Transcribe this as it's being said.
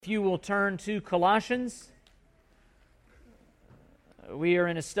If you will turn to Colossians, we are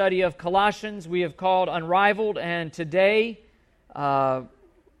in a study of Colossians we have called Unrivaled, and today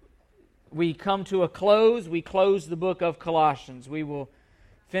we come to a close. We close the book of Colossians. We will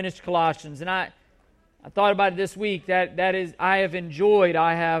finish Colossians, and I thought about it this week. I have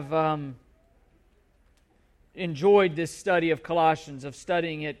enjoyed this study of Colossians, of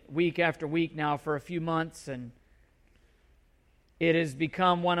studying it week after week now for a few months, and it has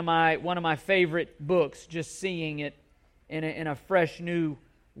become one of my favorite books, just seeing it in a fresh new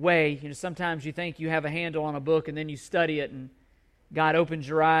way. You know, sometimes you think you have a handle on a book and then you study it and God opens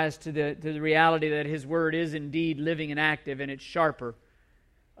your eyes to the reality that His Word is indeed living and active, and it's sharper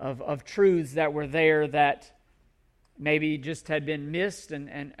of truths that were there that maybe just had been missed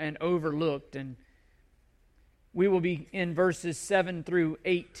and overlooked. And we will be in verses 7 through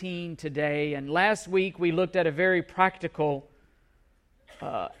 18 today. And last week we looked at a very practical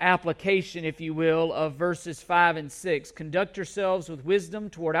application, if you will, of verses 5 and 6. Conduct yourselves with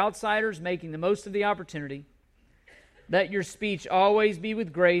wisdom toward outsiders, making the most of the opportunity. Let your speech always be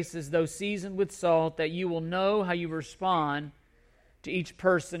with grace, as though seasoned with salt, that you will know how you respond to each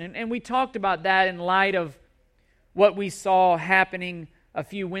person. And we talked about that in light of what we saw happening a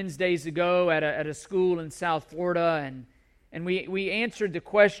few Wednesdays ago at a school in South Florida, and we answered the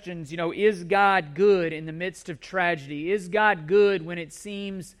questions, is God good in the midst of tragedy? Is God good when it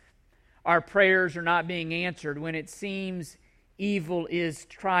seems our prayers are not being answered, when it seems evil is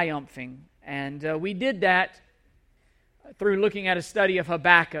triumphing? And we did that through looking at a study of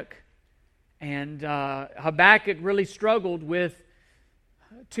Habakkuk. And Habakkuk really struggled with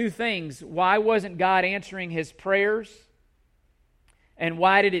two things. Why wasn't God answering his prayers? And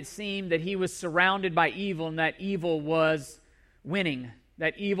why did it seem that he was surrounded by evil and that evil was winning,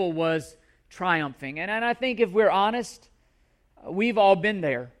 that evil was triumphing? And I think if we're honest, we've all been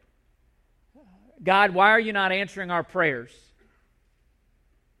there. God, why are you not answering our prayers?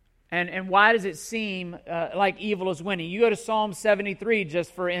 And why does it seem like evil is winning? You go to Psalm 73,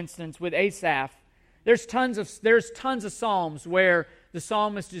 just for instance, with Asaph. There's tons of psalms where the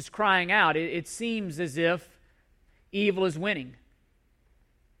psalmist is crying out. It seems as if evil is winning.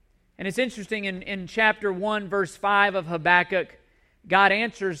 And it's interesting, in chapter 1, verse 5 of Habakkuk, God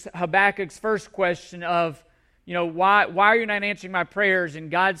answers Habakkuk's first question of, why are you not answering my prayers? And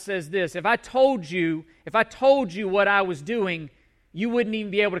God says this: if I told you what I was doing, you wouldn't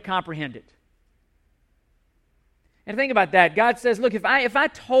even be able to comprehend it. And think about that. God says, look, if I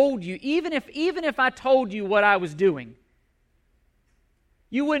told you, even if I told you what I was doing,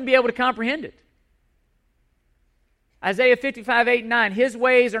 you wouldn't be able to comprehend it. Isaiah 55, 8 and 9, His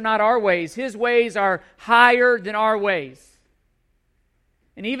ways are not our ways. His ways are higher than our ways.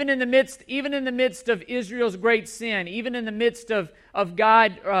 And even in the midst of Israel's great sin, even in the midst of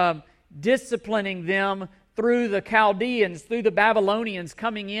God disciplining them through the Chaldeans, through the Babylonians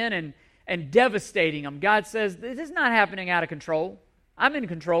coming in and devastating them, God says, this is not happening out of control. I'm in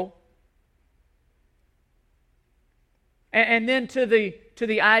control. And then to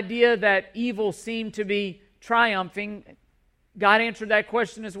the idea that evil seemed to be triumphing, God answered that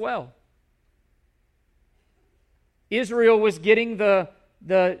question as well. Israel was getting the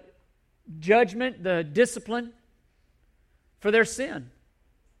judgment, the discipline for their sin.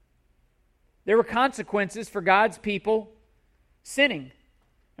 There were consequences for God's people sinning.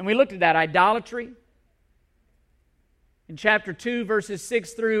 And we looked at that. Idolatry. In chapter 2, verses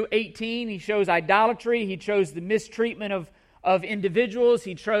 6 through 18, he shows idolatry. He shows the mistreatment of individuals.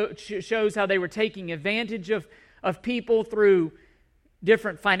 He shows how they were taking advantage of people through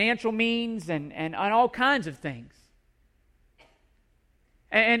different financial means and all kinds of things.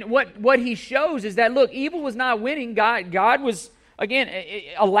 And what he shows is that, look, evil was not winning. God was, again,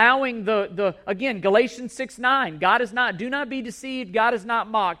 allowing Galatians 6:9. Do not be deceived. God is not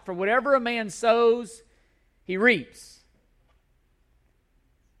mocked. For whatever a man sows, he reaps.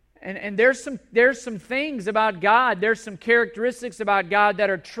 And there's some things about God, there's some characteristics about God that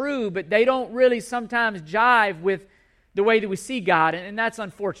are true, but they don't really sometimes jive with the way that we see God, and that's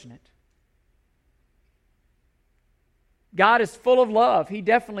unfortunate. God is full of love. He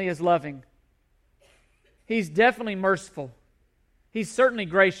definitely is loving. He's definitely merciful. He's certainly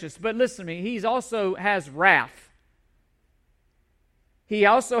gracious. But listen to me, He also has wrath. He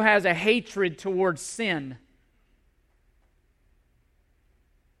also has a hatred towards sin.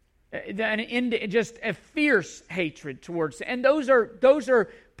 Just a fierce hatred towards sin. And those are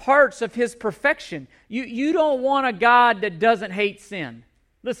parts of His perfection. You don't want a God that doesn't hate sin.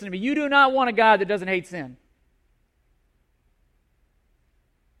 Listen to me, you do not want a God that doesn't hate sin.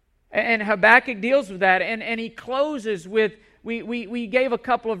 And Habakkuk deals with that, and he closes with we gave a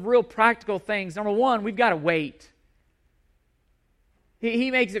couple of real practical things. Number one, we've got to wait.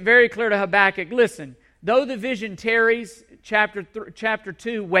 He makes it very clear to Habakkuk, listen, though the vision tarries, chapter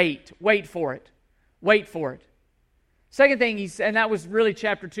 2, wait for it. Wait for it. Second thing, and that was really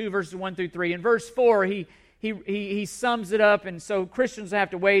chapter 2, verses 1 through 3. In verse 4, he sums it up, and so Christians have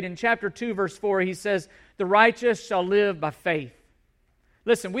to wait. In chapter 2, verse 4, he says, the righteous shall live by faith.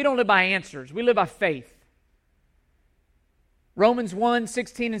 Listen, we don't live by answers. We live by faith. Romans 1,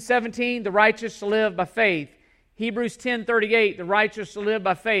 16 and 17, the righteous shall live by faith. Hebrews 10, 38, the righteous shall live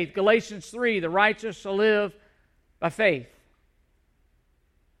by faith. Galatians 3, the righteous shall live by faith.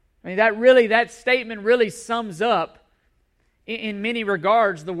 I mean, that statement really sums up, in many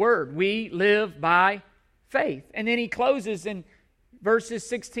regards, the word. We live by faith. And then he closes in verses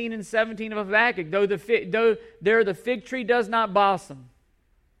 16 and 17 of Habakkuk. Though the fig tree does not blossom,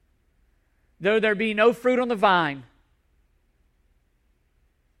 though there be no fruit on the vine,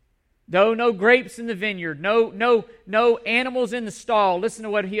 though no grapes in the vineyard, no animals in the stall. Listen to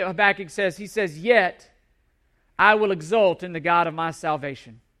what Habakkuk says. He says, yet I will exult in the God of my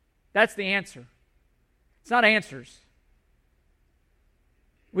salvation. That's the answer. It's not answers.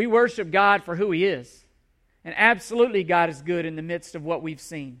 We worship God for who He is. And absolutely God is good in the midst of what we've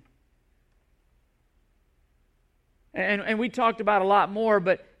seen. And we talked about a lot more,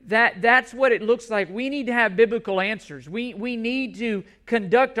 but that's what it looks like. We need to have biblical answers. We need to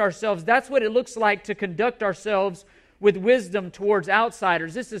conduct ourselves. That's what it looks like to conduct ourselves with wisdom towards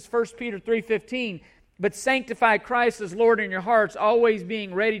outsiders. This is 1 Peter 3:15. But sanctify Christ as Lord in your hearts, always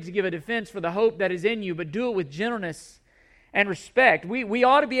being ready to give a defense for the hope that is in you, but do it with gentleness and respect. We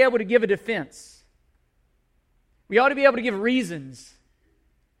ought to be able to give a defense. We ought to be able to give reasons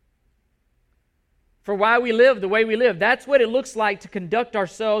for why we live the way we live. That's what it looks like to conduct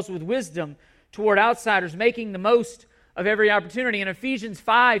ourselves with wisdom toward outsiders, making the most of every opportunity. In Ephesians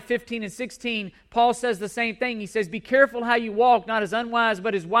 5, 15 and 16, Paul says the same thing. He says, be careful how you walk, not as unwise,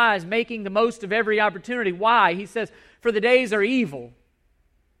 but as wise, making the most of every opportunity. Why? He says, for the days are evil.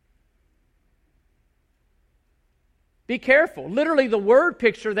 Be careful. Literally, the word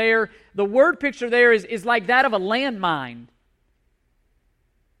picture there is like that of a landmine.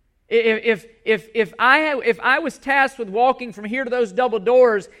 If I was tasked with walking from here to those double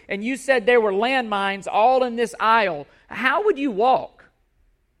doors and you said there were landmines all in this aisle, how would you walk?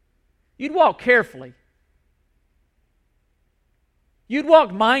 You'd walk carefully. You'd walk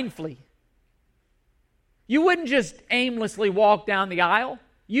mindfully. You wouldn't just aimlessly walk down the aisle.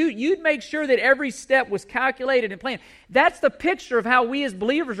 You'd make sure that every step was calculated and planned. That's the picture of how we as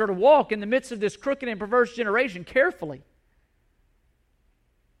believers are to walk in the midst of this crooked and perverse generation, carefully.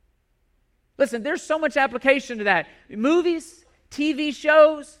 Listen, there's so much application to that. Movies, TV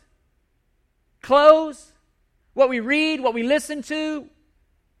shows, clothes, what we read, what we listen to.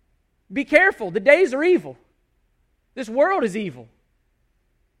 Be careful. The days are evil. This world is evil.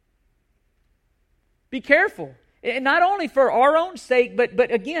 Be careful. And not only for our own sake,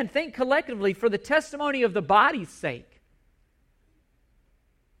 but again, think collectively for the testimony of the body's sake.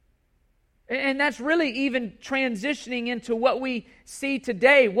 And that's really even transitioning into what we see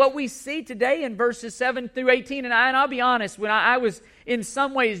today. What we see today in verses 7 through 18. And I'll be honest, when I was in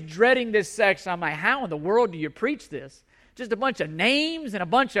some ways dreading this section, I'm like, how in the world do you preach this? Just a bunch of names and a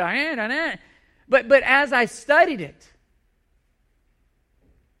bunch of... But as I studied it,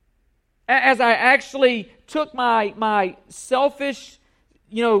 as I actually took my selfish,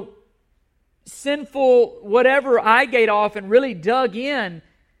 sinful whatever eye gate off and really dug in,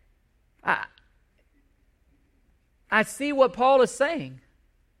 I see what Paul is saying.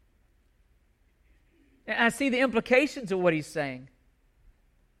 And I see the implications of what he's saying.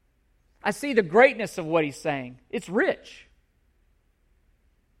 I see the greatness of what he's saying. It's rich.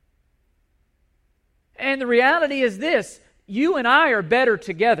 And the reality is this: you and I are better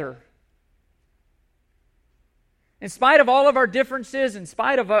together. In spite of all of our differences, in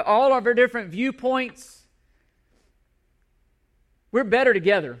spite of all of our different viewpoints, we're better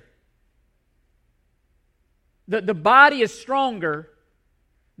together. The body is stronger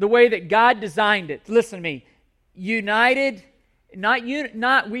the way that God designed it. Listen to me. United,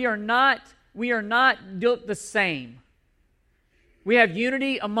 we are not built the same. We have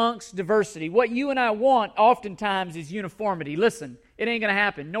unity amongst diversity. What you and I want oftentimes is uniformity. Listen, it ain't going to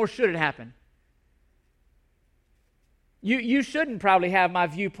happen, nor should it happen. You shouldn't probably have my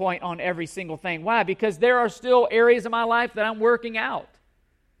viewpoint on every single thing. Why? Because there are still areas of my life that I'm working out.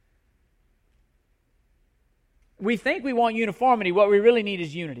 We think we want uniformity. What we really need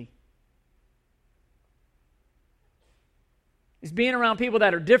is unity. is being around people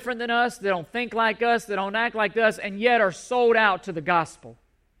that are different than us, that don't think like us, that don't act like us, and yet are sold out to the gospel.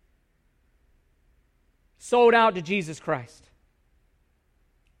 Sold out to Jesus Christ.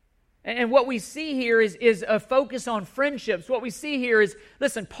 And what we see here is a focus on friendships. What we see here is,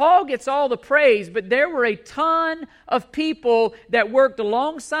 listen, Paul gets all the praise, but there were a ton of people that worked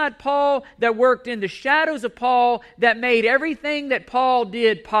alongside Paul, that worked in the shadows of Paul, that made everything that Paul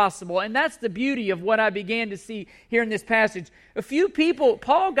did possible. And that's the beauty of what I began to see here in this passage. A few people,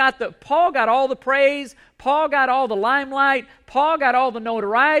 Paul got all the praise, Paul got all the limelight, Paul got all the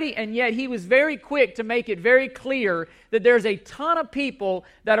notoriety, and yet he was very quick to make it very clear that there's a ton of people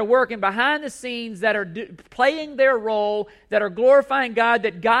that are working behind the scenes, that are playing their role, that are glorifying God,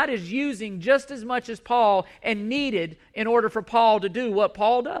 that God is using just as much as Paul and needed in order for Paul to do what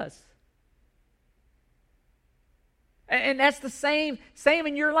Paul does. And that's the same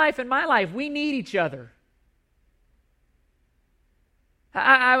in your life and my life. We need each other.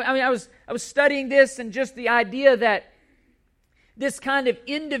 I was studying this, and just the idea that this kind of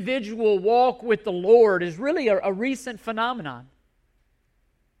individual walk with the Lord is really a recent phenomenon.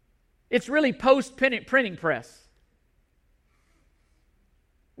 It's really post-printing press.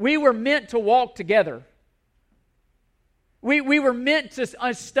 We were meant to walk together. We were meant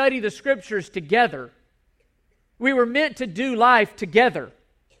to study the Scriptures together. We were meant to do life together.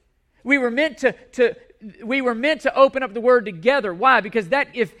 We were meant to open up the Word together. Why? Because that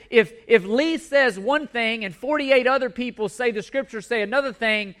if Lee says one thing and 48 other people say the Scriptures say another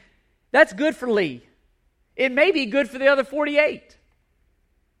thing, that's good for Lee. It may be good for the other 48.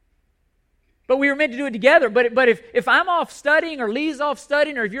 But we were meant to do it together. But if I'm off studying, or Lee's off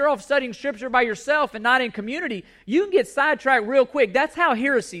studying, or if you're off studying Scripture by yourself and not in community, you can get sidetracked real quick. That's how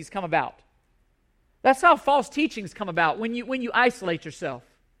heresies come about. That's how false teachings come about, when you isolate yourself.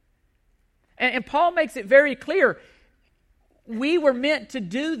 And Paul makes it very clear, we were meant to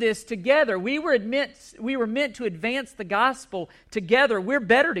do this together. We were meant to advance the gospel together. We're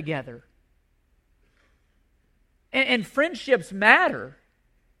better together. And friendships matter.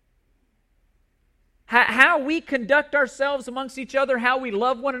 How we conduct ourselves amongst each other, how we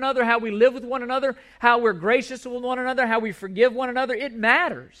love one another, how we live with one another, how we're gracious with one another, how we forgive one another, it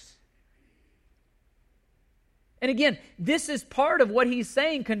matters. And again, this is part of what he's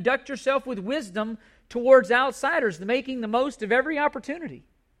saying. Conduct yourself with wisdom towards outsiders, making the most of every opportunity.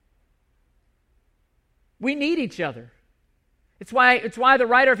 We need each other. It's why the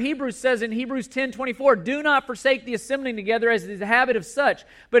writer of Hebrews says in Hebrews 10:24, do not forsake the assembling together as is the habit of such,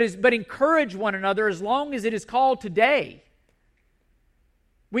 but encourage one another as long as it is called today.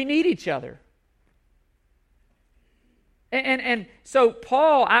 We need each other. And so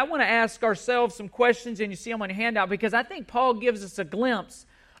Paul, I want to ask ourselves some questions, and you see them on your handout, because I think Paul gives us a glimpse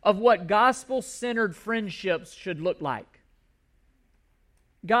of what gospel-centered friendships should look like.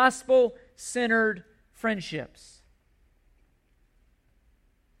 Gospel-centered friendships.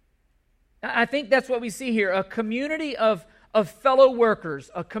 I think that's what we see here, a community of fellow workers,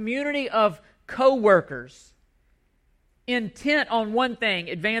 a community of co-workers, intent on one thing,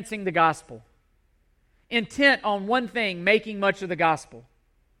 advancing the gospel. Intent on one thing, making much of the gospel.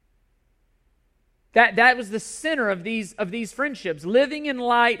 That was the center of these friendships, living in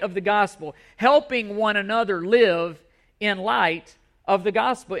light of the gospel, helping one another live in light of the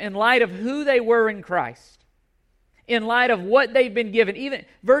gospel, in light of who they were in Christ, in light of what they've been given. Even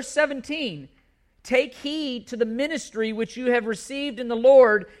verse 17, take heed to the ministry which you have received in the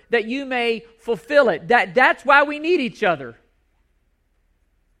Lord, that you may fulfill it. That's why we need each other.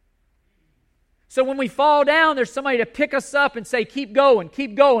 So when we fall down, there's somebody to pick us up and say, keep going,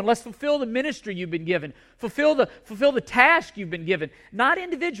 let's fulfill the ministry you've been given. Fulfill the task you've been given. Not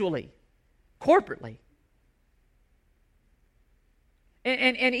individually, corporately.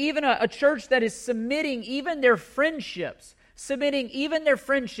 And even a church that is submitting even their friendships to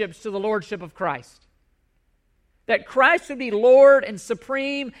the Lordship of Christ. That Christ would be Lord and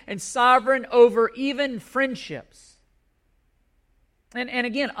supreme and sovereign over even friendships. And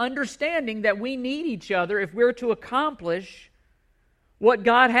again, understanding that we need each other if we're to accomplish what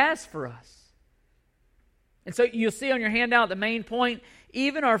God has for us. And so you'll see on your handout the main point,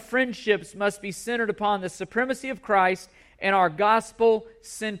 even our friendships must be centered upon the supremacy of Christ and our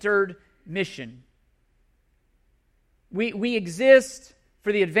gospel-centered mission. We exist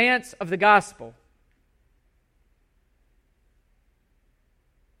for the advance of the gospel.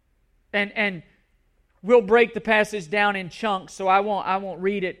 And we'll break the passage down in chunks, so I won't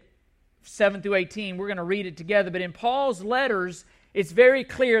read it 7 through 18. We're going to read it together. But in Paul's letters, it's very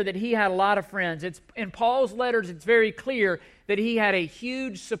clear that he had a lot of friends. It's in Paul's letters, it's very clear that he had a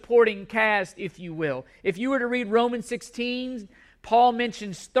huge supporting cast, if you will. If you were to read Romans 16, Paul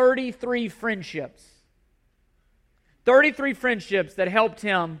mentions 33 friendships. 33 friendships that helped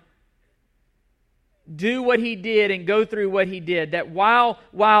him do what he did and go through what he did. That while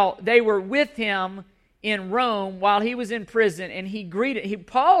they were with him in Rome, while he was in prison, and he greeted...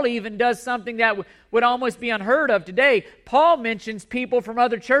 Paul even does something that would almost be unheard of today. Paul mentions people from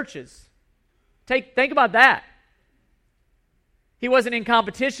other churches. Think about that. He wasn't in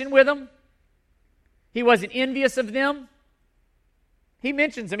competition with them. He wasn't envious of them. He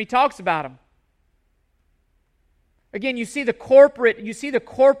mentions them. He talks about them. Again, you see the corporate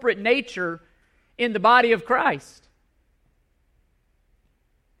nature in the body of Christ.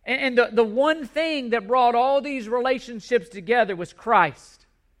 And the one thing that brought all these relationships together was Christ.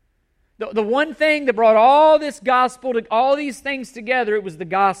 The one thing that brought all this gospel, all these things together, it was the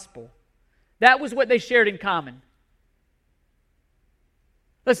gospel. That was what they shared in common.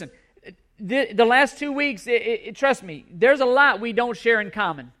 Listen, the last 2 weeks, trust me, there's a lot we don't share in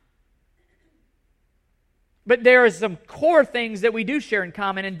common. But there are some core things that we do share in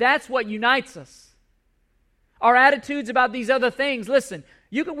common, and that's what unites us. Our attitudes about these other things, listen,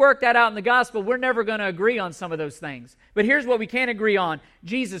 you can work that out in the gospel. We're never going to agree on some of those things. But here's what we can agree on.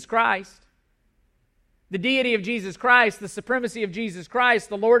 Jesus Christ. The deity of Jesus Christ, the supremacy of Jesus Christ,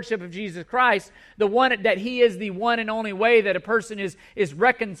 the lordship of Jesus Christ, the one that He is the one and only way that a person is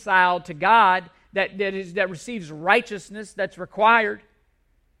reconciled to God, that receives righteousness that's required,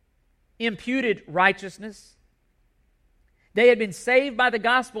 imputed righteousness. They had been saved by the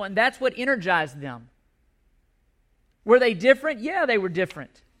gospel, and that's what energized them. Were they different? Yeah, they were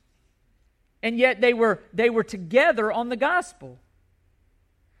different. And yet they were together on the gospel.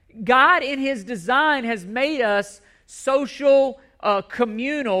 God in His design has made us social,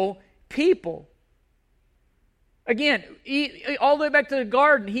 communal people. Again, all the way back to the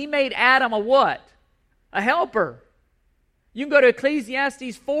garden, He made Adam a what? A helper. You can go to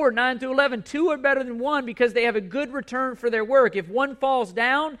Ecclesiastes 4, 9 through 11. 2 are better than 1 because they have a good return for their work. If one falls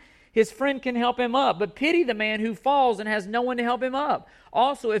down, his friend can help him up. But pity the man who falls and has no one to help him up.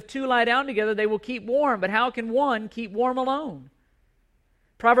 Also, if 2 lie down together, they will keep warm. But how can one keep warm alone?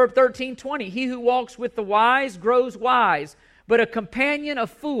 Proverbs 13:20, he who walks with the wise grows wise, but a companion of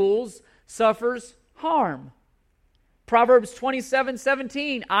fools suffers harm. Proverbs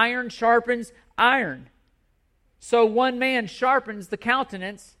 27:17, iron sharpens iron. So one man sharpens the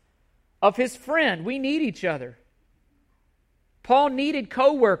countenance of his friend. We need each other. Paul needed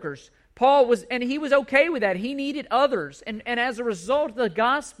co-workers. He was okay with that. He needed others. And as a result of the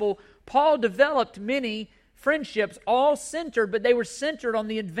gospel, Paul developed many friendships, all centered, but they were centered on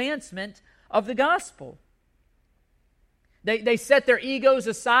the advancement of the gospel. They set their egos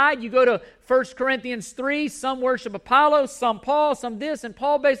aside. You go to 1 Corinthians 3, some worship Apollos, some Paul, some this, and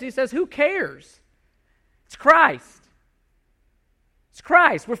Paul basically says, who cares? It's Christ. It's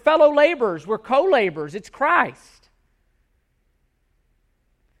Christ. We're fellow laborers. We're co-laborers. It's Christ.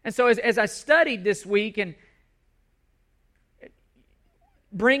 And so as I studied this week and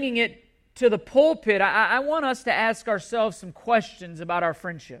bringing it to the pulpit, I want us to ask ourselves some questions about our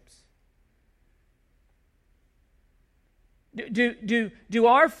friendships. Do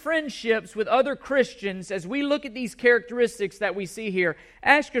our friendships with other Christians, as we look at these characteristics that we see here,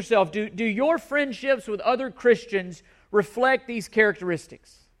 ask yourself, do your friendships with other Christians reflect these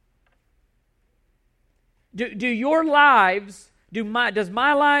characteristics? Do your lives... Does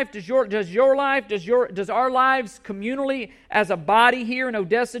my life, does your life, does our lives communally as a body here in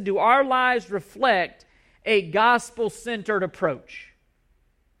Odessa, do our lives reflect a gospel-centered approach?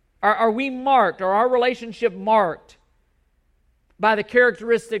 Are we marked, or our relationship marked by the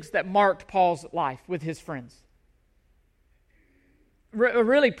characteristics that marked Paul's life with his friends? A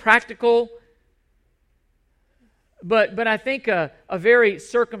really practical, but I think a very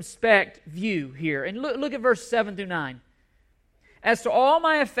circumspect view here. And look at verse 7 through 9. As to all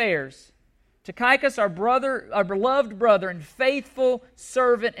my affairs, Tychicus, our beloved brother and faithful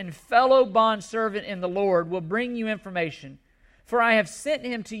servant and fellow bondservant in the Lord, will bring you information. For I have sent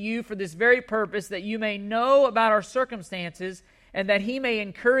him to you for this very purpose, that you may know about our circumstances and that he may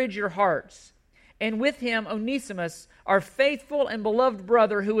encourage your hearts. And with him Onesimus, our faithful and beloved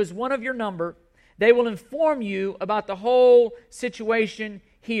brother, who is one of your number. They will inform you about the whole situation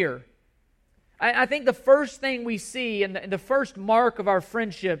here. I think the first thing we see and the first mark of our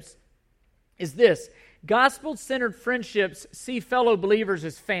friendships is this. Gospel-centered friendships see fellow believers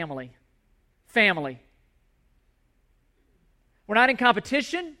as family. Family. We're not in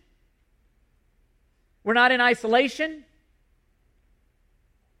competition. We're not in isolation.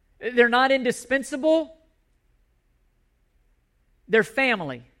 They're not indispensable. They're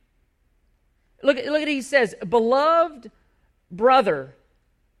family. Look at what he says. Beloved brother,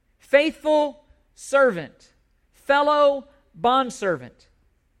 faithful servant, fellow bondservant.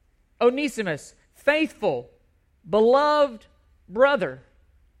 Onesimus, faithful, beloved brother.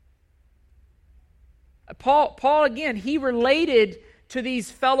 Paul again, he related to these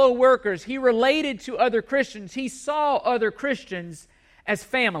fellow workers. He related to other Christians. He saw other Christians as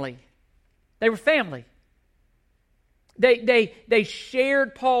family. They were family. They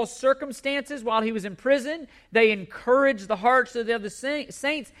shared Paul's circumstances while he was in prison. They encouraged the hearts of the other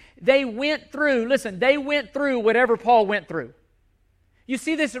saints. They went through whatever Paul went through. You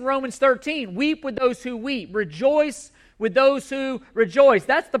see this in Romans 13. Weep with those who weep. Rejoice with those who rejoice.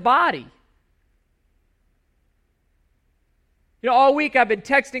 That's the body. You know, all week I've been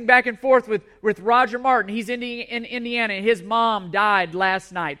texting back and forth with Roger Martin. He's in Indiana. His mom died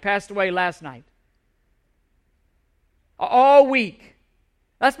last night, passed away last night. All week.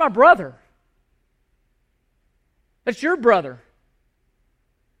 That's my brother. That's your brother.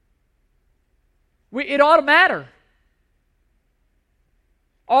 It ought to matter.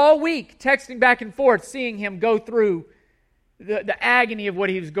 All week, texting back and forth, seeing him go through the agony of what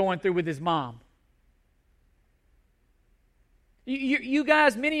he was going through with his mom. You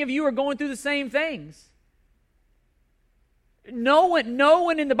guys, many of you are going through the same things. No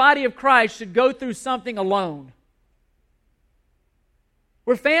one in the body of Christ should go through something alone.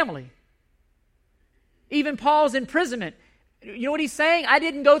 We're family. Even Paul's imprisonment. You know what he's saying? I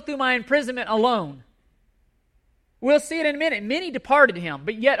didn't go through my imprisonment alone. We'll see it in a minute. Many departed him,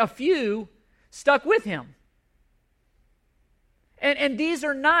 but yet a few stuck with him. And these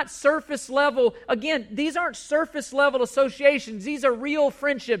are not surface level, again, these aren't surface level associations. These are real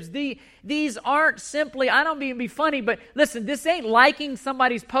friendships. These aren't simply, I don't mean to be funny, but listen, this ain't liking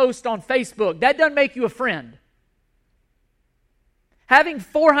somebody's post on Facebook. That doesn't make you a friend. Having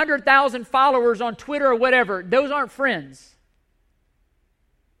 400,000 followers on Twitter or whatever, those aren't friends.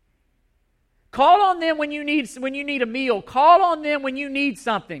 Call on them when you need a meal. Call on them when you need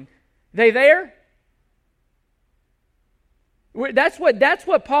something. They there? That's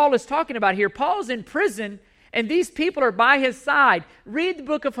what Paul is talking about here. Paul's in prison, and these people are by his side. Read the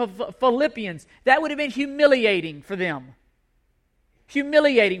book of Philippians. That would have been humiliating for them.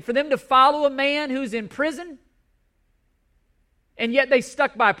 Humiliating for them to follow a man who's in prison, and yet they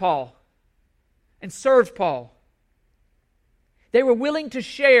stuck by Paul and served Paul. They were willing to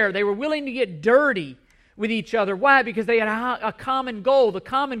share. They were willing to get dirty with each other. Why? Because they had a common goal. The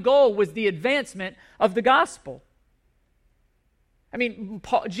common goal was the advancement of the gospel. I mean,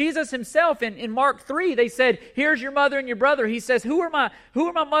 Jesus himself in Mark 3, they said, here's your mother and your brother. He says, who are my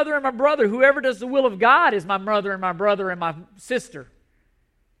mother and my brother? Whoever does the will of God is my mother and my brother and my sister.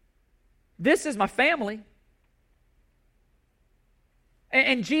 This is my family.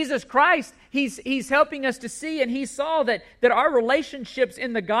 And Jesus Christ, He's helping us to see, and He saw that our relationships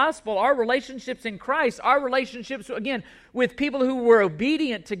in the gospel, our relationships in Christ, our relationships, again, with people who were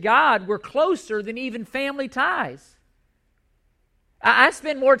obedient to God were closer than even family ties. I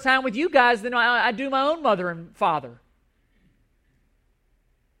spend more time with you guys than I do my own mother and father.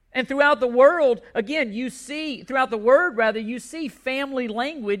 And throughout the world, again, you see family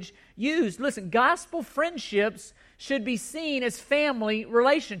language used. Listen, gospel friendships should be seen as family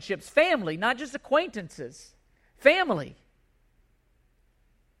relationships. Family, not just acquaintances. Family.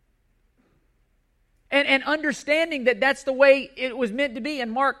 And understanding that that's the way it was meant to be.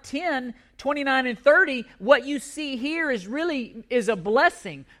 In Mark 10, 29 and 30, what you see here is a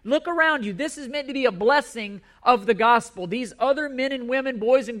blessing. Look around you. This is meant to be a blessing of the gospel. These other men and women,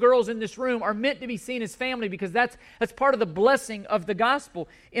 boys and girls in this room are meant to be seen as family because that's part of the blessing of the gospel.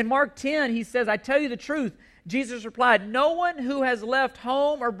 In Mark 10, he says, I tell you the truth. Jesus replied, no one who has left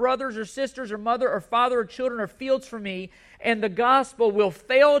home or brothers or sisters or mother or father or children or fields for me and the gospel will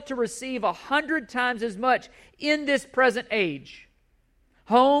fail to receive 100 times as much in this present age.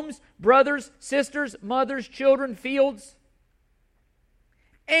 Homes, brothers, sisters, mothers, children, fields,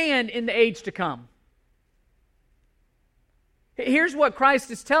 and in the age to come. Here's what Christ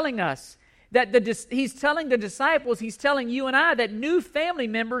is telling us. He's telling the disciples, He's telling you and I that new family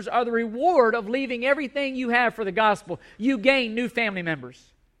members are the reward of leaving everything you have for the gospel. You gain new family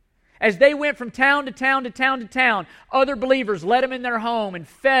members. As they went from town to town to town to town, other believers let them in their home and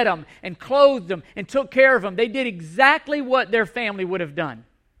fed them and clothed them and took care of them. They did exactly what their family would have done.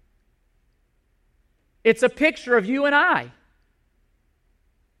 It's a picture of you and I,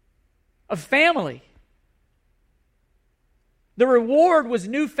 of family. The reward was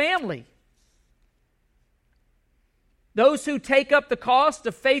new family. Those who take up the cost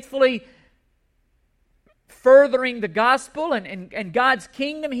of faithfully furthering the gospel and God's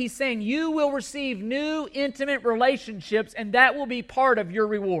kingdom, He's saying you will receive new intimate relationships, and that will be part of your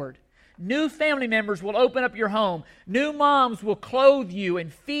reward. New family members will open up your home. New moms will clothe you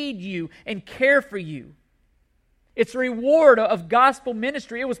and feed you and care for you. It's a reward of gospel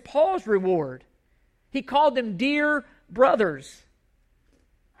ministry. It was Paul's reward. He called them dear brothers.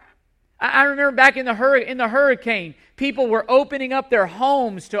 I remember back in the hurricane, people were opening up their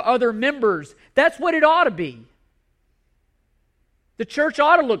homes to other members. That's what it ought to be. The church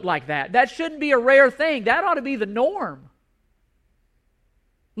ought to look like that. That shouldn't be a rare thing. That ought to be the norm.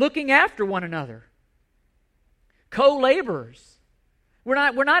 Looking after one another. Co-laborers. We're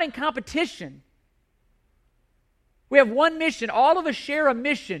not in competition. We have one mission. All of us share a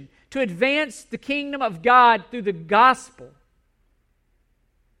mission to advance the kingdom of God through the gospel.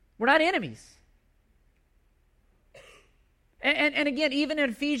 We're not enemies. And again, even in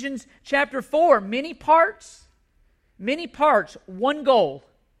Ephesians chapter 4, many parts, one goal.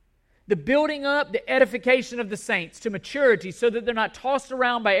 The building up, the edification of the saints to maturity so that they're not tossed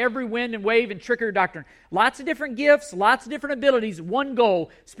around by every wind and wave and trickery of doctrine. Lots of different gifts, lots of different abilities, one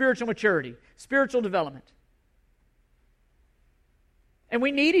goal, spiritual maturity, spiritual development. And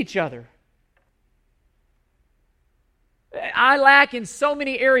we need each other. I lack in so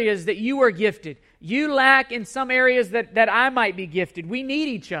many areas that you are gifted. You lack in some areas that I might be gifted. We need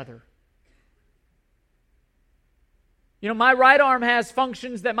each other. You know, my right arm has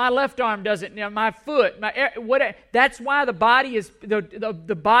functions that my left arm doesn't. You know, my foot, that's why the body is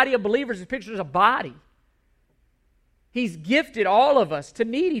the body of believers is pictured as a body. He's gifted all of us to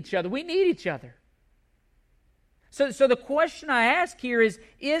need each other. We need each other. So the question I ask here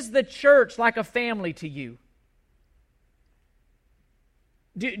is the church like a family to you?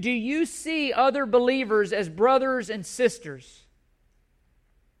 Do you see other believers as brothers and sisters?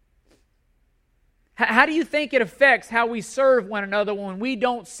 How do you think it affects how we serve one another when we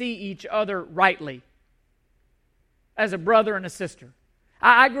don't see each other rightly as a brother and a sister?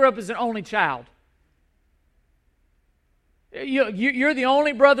 I grew up as an only child. You're the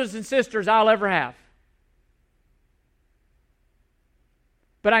only brothers and sisters I'll ever have.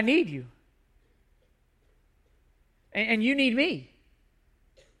 But I need you. And you need me.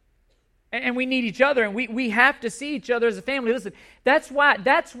 And we need each other, and we have to see each other as a family. Listen, that's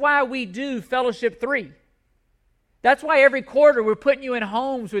why we do Fellowship 3. That's why every quarter we're putting you in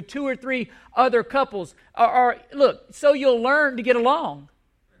homes with 2 or 3 other couples. Look, so you'll learn to get along.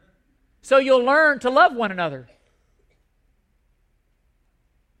 So you'll learn to love one another.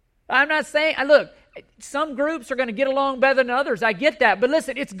 I'm not saying, look, some groups are going to get along better than others. I get that. But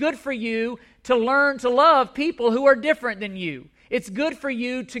listen, it's good for you to learn to love people who are different than you. It's good for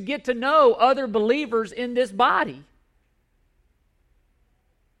you to get to know other believers in this body.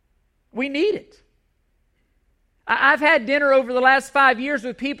 We need it. I've had dinner over the last 5 years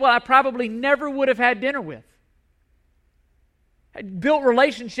with people I probably never would have had dinner with. I built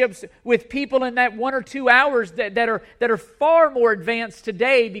relationships with people in that 1 or 2 hours that are far more advanced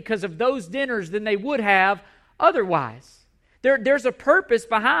today because of those dinners than they would have otherwise. There's a purpose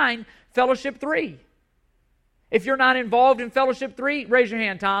behind Fellowship 3. If you're not involved in Fellowship 3, raise your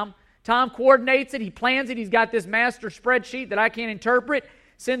hand, Tom. Tom coordinates it. He plans it. He's got this master spreadsheet that I can't interpret.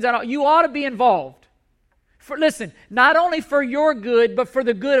 Sends out. You ought to be involved. Listen, not only for your good, but for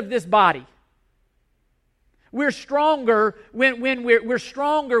the good of this body. We're stronger when we're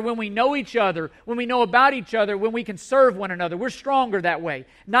stronger when we know each other, when we know about each other, when we can serve one another. We're stronger that way.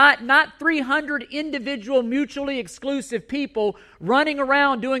 Not 300 individual, mutually exclusive people running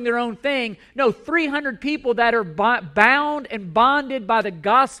around doing their own thing. No, 300 people that are bound and bonded by the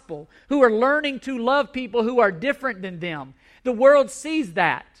gospel, who are learning to love people who are different than them. The world sees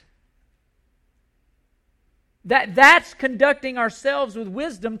that. That's conducting ourselves with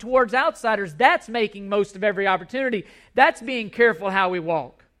wisdom towards outsiders. That's making most of every opportunity. That's being careful how we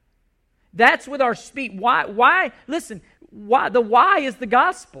walk. That's with our speech. Why? Listen, why? The why is the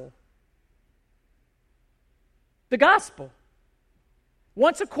gospel. The gospel.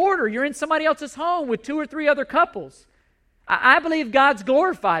 Once a quarter, you're in somebody else's home with 2 or 3 other couples. I believe God's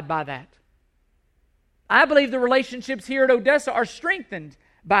glorified by that. I believe the relationships here at Odessa are strengthened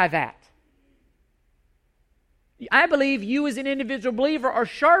by that. I believe you as an individual believer are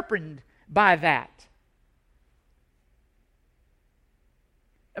sharpened by that.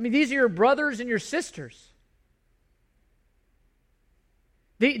 I mean, these are your brothers and your sisters.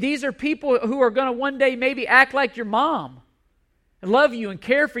 These are people who are going to one day maybe act like your mom and love you and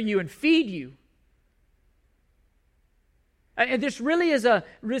care for you and feed you. And this really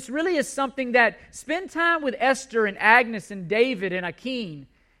is something that, spend time with Esther and Agnes and David and Akin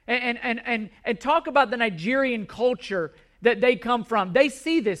and talk about the Nigerian culture that they come from. They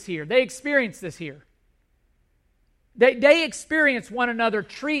see this here. They experience this here. They experience one another,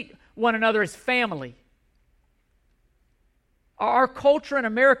 treat one another as family. Our culture in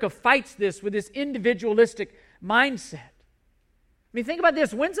America fights this with this individualistic mindset. I mean, think about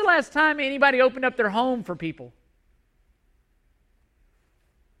this. When's the last time anybody opened up their home for people?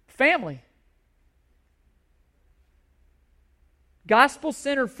 Family.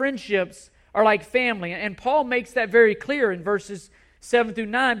 Gospel-centered friendships are like family, and Paul makes that very clear in verses 7 through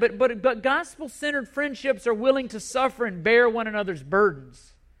 9. But gospel-centered friendships are willing to suffer and bear one another's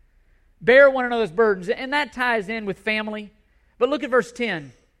burdens. Bear one another's burdens, and that ties in with family. But look at verse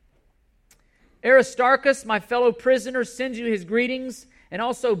 10. Aristarchus, my fellow prisoner, sends you his greetings, and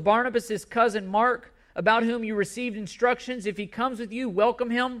also Barnabas, his cousin Mark, about whom you received instructions. If he comes with you, welcome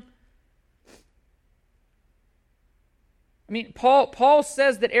him. I mean, Paul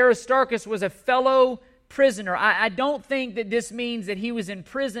says that Aristarchus was a fellow prisoner. I don't think that this means that he was in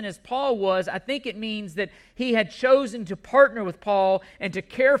prison as Paul was. I think it means that he had chosen to partner with Paul and to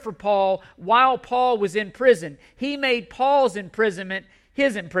care for Paul while Paul was in prison. He made Paul's imprisonment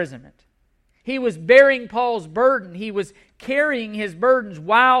his imprisonment. He was bearing Paul's burden. He was carrying his burdens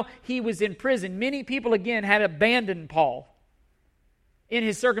while he was in prison. Many people, again, had abandoned Paul in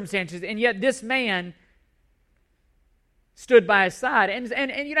his circumstances, and yet this man stood by his side.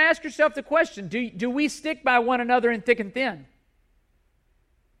 And you know, ask yourself the question, do we stick by one another in thick and thin?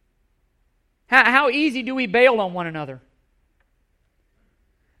 How easy do we bail on one another?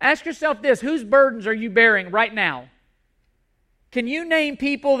 Ask yourself this, whose burdens are you bearing right now? Can you name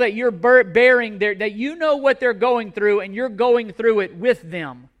people that you're bearing, that you know what they're going through and you're going through it with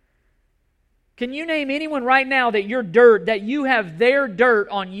them? Can you name anyone right now that you have their dirt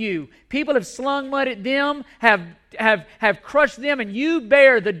on you? People have slung mud at them, have crushed them, and you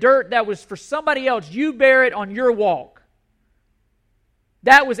bear the dirt that was for somebody else. You bear it on your walk.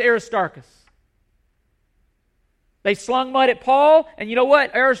 That was Aristarchus. They slung mud at Paul, and you know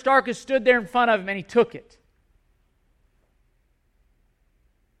what? Aristarchus stood there in front of him and he took it.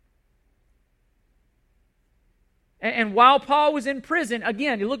 And while Paul was in prison,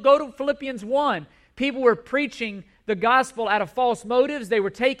 again, go to Philippians 1. People were preaching the gospel out of false motives. They were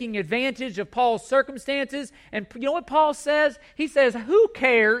taking advantage of Paul's circumstances. And you know what Paul says? He says, who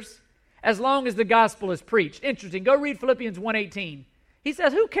cares as long as the gospel is preached? Interesting. Go read Philippians 1:18. He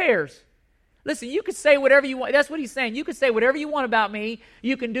says, who cares? Listen, you can say whatever you want. That's what he's saying. You can say whatever you want about me.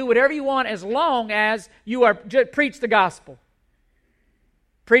 You can do whatever you want as long as you are preach the gospel.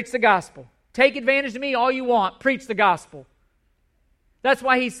 Preach the gospel. Take advantage of me all you want. Preach the gospel. That's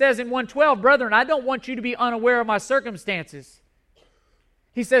why he says in 1:12, brethren, I don't want you to be unaware of my circumstances.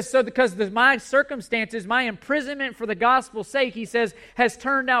 He says, so because my circumstances, my imprisonment for the gospel's sake, he says, has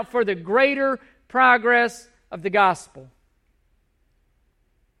turned out for the greater progress of the gospel.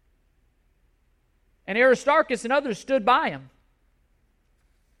 And Aristarchus and others stood by him.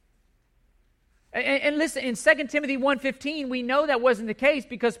 And listen, in 2 Timothy 1:15, we know that wasn't the case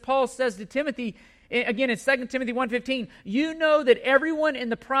because Paul says to Timothy, again in 2 Timothy 1:15, you know that everyone in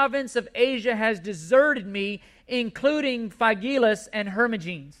the province of Asia has deserted me, including Phygellus and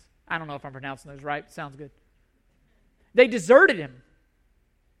Hermogenes. I don't know if I'm pronouncing those right. Sounds good. They deserted him.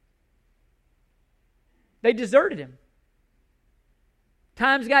 They deserted him.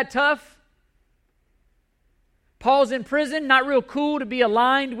 Times got tough. Paul's in prison, not real cool to be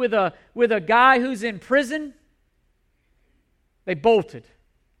aligned with a guy who's in prison. They bolted.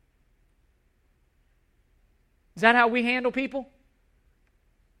 Is that how we handle people?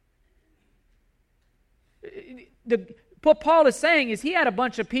 What Paul is saying is he had a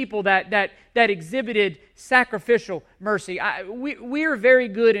bunch of people that exhibited sacrificial mercy. We're very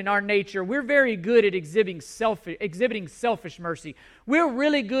good in our nature. We're very good at exhibiting selfish mercy. We're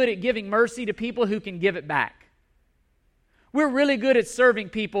really good at giving mercy to people who can give it back. We're really good at serving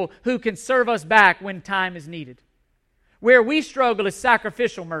people who can serve us back when time is needed. Where we struggle is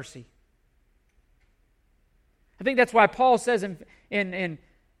sacrificial mercy. I think that's why Paul says in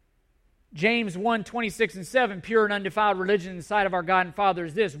James 1:26 and 7, pure and undefiled religion in the sight of our God and Father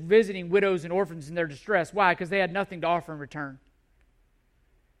is this, visiting widows and orphans in their distress. Why? Because they had nothing to offer in return.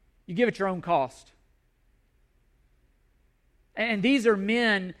 You give at your own cost. And these are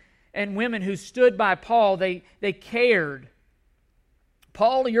men and women who stood by Paul. They cared.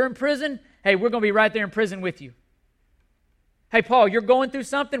 Paul, you're in prison? Hey, we're going to be right there in prison with you. Hey, Paul, you're going through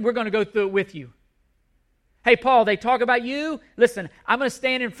something? We're going to go through it with you. Hey, Paul, they talk about you. Listen, I'm going to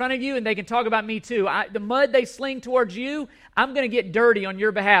stand in front of you and they can talk about me too. The mud they sling towards you, I'm going to get dirty on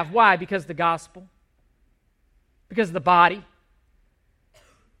your behalf. Why? Because of the gospel. Because of the body.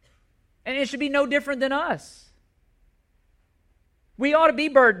 And it should be no different than us. We ought to be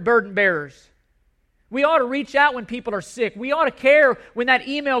burden bearers. We ought to reach out when people are sick. We ought to care when that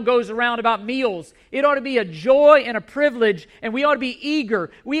email goes around about meals. It ought to be a joy and a privilege, and we ought to be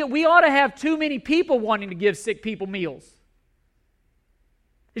eager. We ought to have too many people wanting to give sick people meals.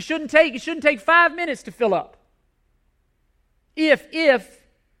 It shouldn't take 5 minutes to fill up. If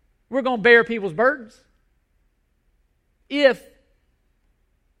we're going to bear people's burdens. If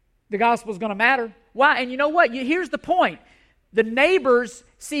the gospel is going to matter. Why? And you know what? Here's the point. The neighbors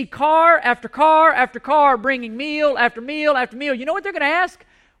see car after car after car bringing meal after meal after meal. You know what they're going to ask?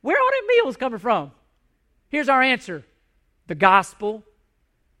 Where are all the meals coming from? Here's our answer. The gospel.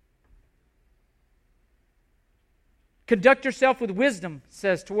 Conduct yourself with wisdom,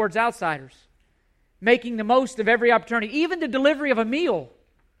 says, towards outsiders. Making the most of every opportunity. Even the delivery of a meal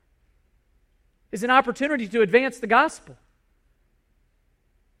is an opportunity to advance the gospel.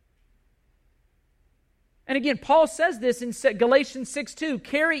 And again, Paul says this in Galatians 6:2,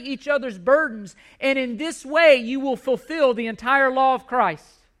 carry each other's burdens, and in this way you will fulfill the entire law of Christ.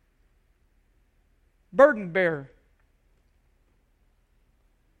 Burden bearer.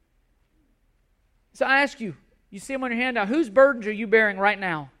 So I ask you, you see them on your hand now, whose burdens are you bearing right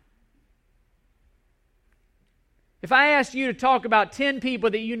now? If I asked you to talk about 10 people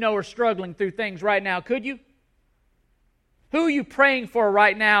that you know are struggling through things right now, could you? Who are you praying for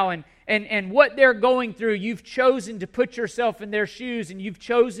right now, and what they're going through, you've chosen to put yourself in their shoes and you've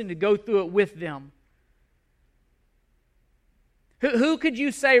chosen to go through it with them. Who could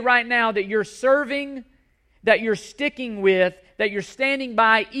you say right now that you're serving, that you're sticking with, that you're standing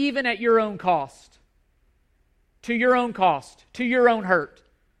by even at your own cost? To your own cost, to your own hurt.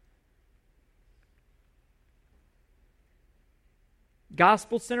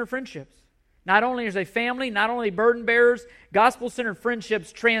 Gospel-centered friendships. Not only as a family, not only burden bearers, gospel-centered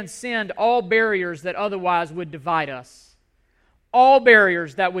friendships transcend all barriers that otherwise would divide us. All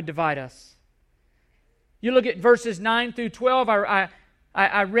barriers that would divide us. You look at verses 9 through 12,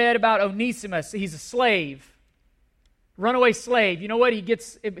 I read about Onesimus. He's a slave. Runaway slave. You know what?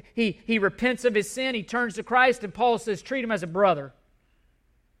 He repents of his sin, he turns to Christ, and Paul says, treat him as a brother.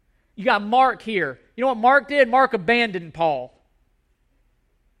 You got Mark here. You know what Mark did? Mark abandoned Paul.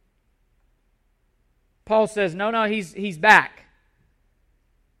 Paul says, no, he's back.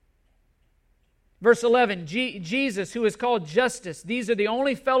 Verse 11, Jesus, who is called Justus, these are the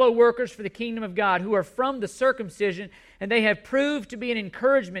only fellow workers for the kingdom of God who are from the circumcision, and they have proved to be an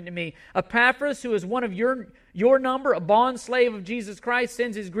encouragement to me. Epaphras, who is one of your number, a bondslave of Jesus Christ,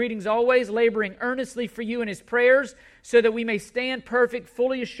 sends his greetings always, laboring earnestly for you in his prayers, so that we may stand perfect,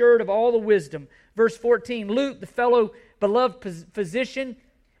 fully assured of all the wisdom. Verse 14, Luke, the fellow beloved physician,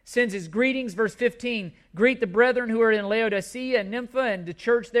 sends his greetings. Verse 15, greet the brethren who are in Laodicea and Nympha and the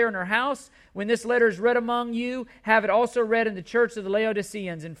church there in her house. When this letter is read among you, have it also read in the church of the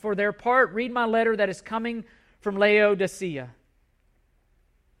Laodiceans. And for their part, read my letter that is coming from Laodicea.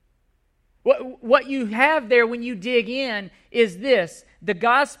 What you have there when you dig in is this. The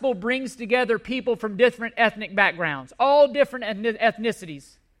gospel brings together people from different ethnic backgrounds, all different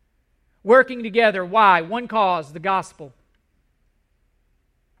ethnicities, working together. Why? One cause, the gospel.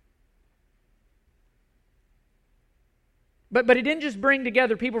 But it didn't just bring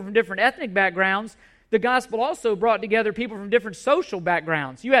together people from different ethnic backgrounds. The gospel also brought together people from different social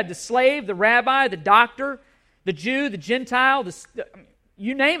backgrounds. You had the slave, the rabbi, the doctor, the Jew, the Gentile,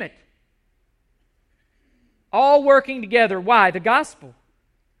 you name it. All working together. Why? The gospel.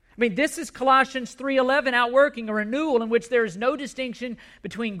 I mean, this is Colossians 3:11 outworking a renewal in which there is no distinction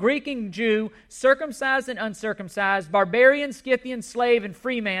between Greek and Jew, circumcised and uncircumcised, barbarian, Scythian, slave, and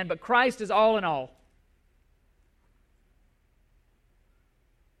free man, but Christ is all in all.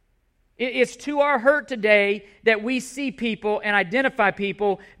 It's to our hurt today that we see people and identify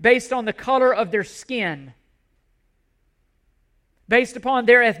people based on the color of their skin, based upon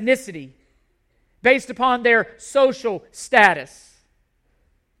their ethnicity, based upon their social status.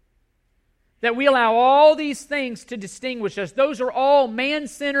 That we allow all these things to distinguish us. Those are all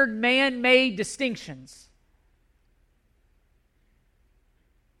man-centered, man-made distinctions.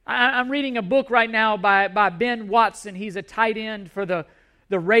 I'm reading a book right now by Ben Watson. He's a tight end for the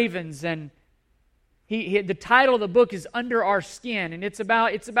Ravens, and the title of the book is Under Our Skin, and it's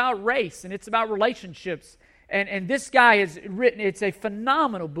about race, and it's about relationships. And this guy has written, it's a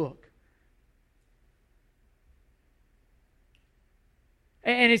phenomenal book.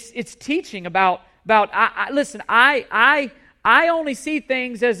 And it's teaching about listen, I only see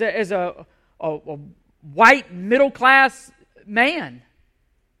things as a white middle class man.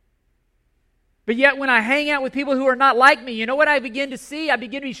 But yet when I hang out with people who are not like me, you know what I begin to see? I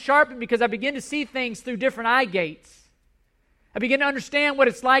begin to be sharpened because I begin to see things through different eye gates. I begin to understand what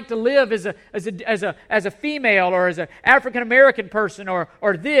it's like to live as a female or as an African American person or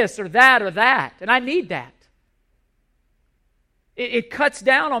this or that or that. And I need that. It cuts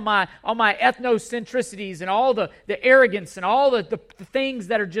down on my ethnocentricities and all the arrogance and all the things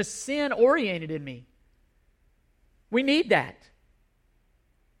that are just sin-oriented in me. We need that.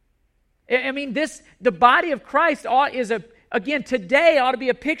 I mean, the body of Christ again, today ought to be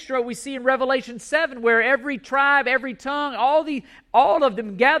a picture of what we see in Revelation 7, where every tribe, every tongue, all of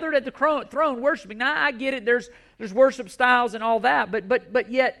them gathered at the throne worshiping. Now, I get it, there's worship styles and all that,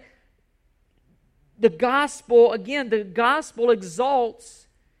 but yet the gospel exalts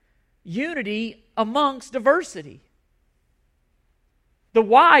unity amongst diversity. The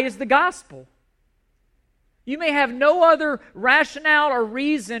why is the gospel. You may have no other rationale or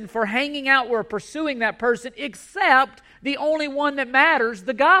reason for hanging out or pursuing that person except the only one that matters,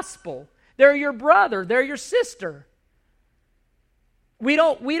 the gospel. They're your brother, they're your sister. We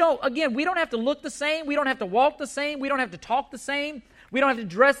don't have to look the same, we don't have to walk the same, we don't have to talk the same, we don't have to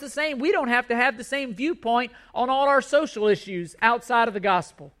dress the same, we don't have to have the same viewpoint on all our social issues outside of the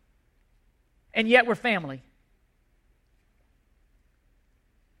gospel. And yet we're family.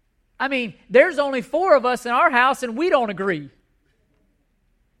 I mean, there's only 4 of us in our house and we don't agree.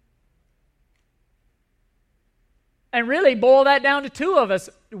 And really boil that down to 2 of us.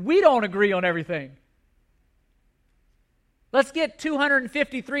 We don't agree on everything. Let's get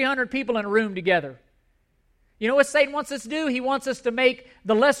 250, 300 people in a room together. You know what Satan wants us to do? He wants us to make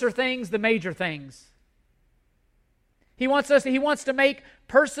the lesser things the major things. He wants to make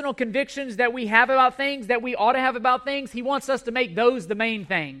personal convictions that we have about things, that we ought to have about things. He wants us to make those the main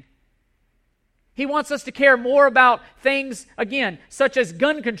thing. He wants us to care more about things, again, such as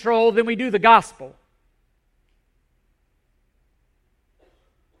gun control than we do the gospel.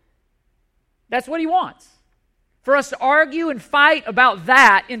 That's what he wants. For us to argue and fight about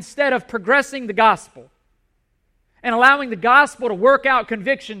that instead of progressing the gospel and allowing the gospel to work out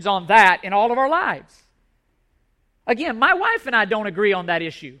convictions on that in all of our lives. Again, my wife and I don't agree on that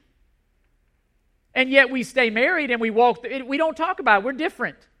issue. And yet we stay married and we don't talk about it. We're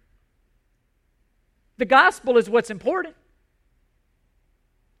different. The gospel is what's important.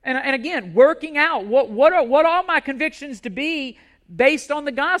 And again, working out what are my convictions to be based on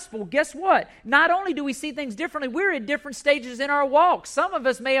the gospel. Guess what? Not only do we see things differently, we're at different stages in our walk. Some of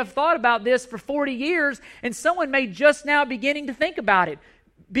us may have thought about this for 40 years, and someone may just now beginning to think about it.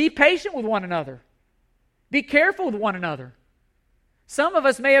 Be patient with one another. Be careful with one another. Some of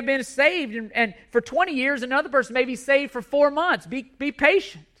us may have been saved and for 20 years, another person may be saved for 4 months. Be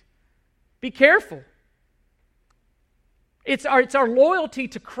patient. Be careful. It's our loyalty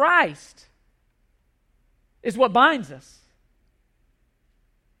to Christ is what binds us,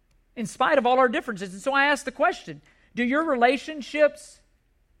 in spite of all our differences. And so I ask the question, do our relationships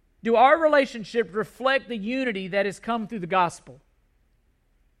reflect the unity that has come through the gospel?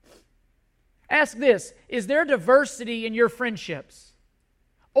 Ask this, is there diversity in your friendships?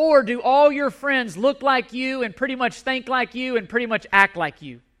 Or do all your friends look like you and pretty much think like you and pretty much act like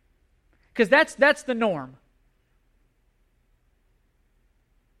you? Because that's the norm.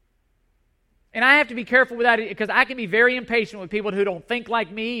 And I have to be careful with that because I can be very impatient with people who don't think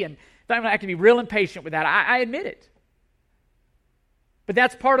like me, and I can be real impatient with that. I admit it. But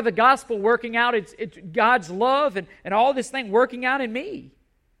that's part of the gospel working out. It's God's love and all this thing working out in me.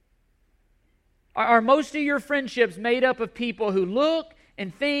 Are most of your friendships made up of people who look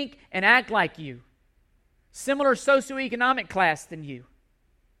and think and act like you? Similar socioeconomic class than you?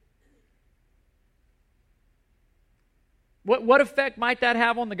 What effect might that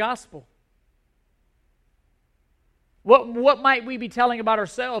have on the gospel? What might we be telling about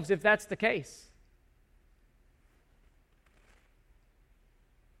ourselves if that's the case?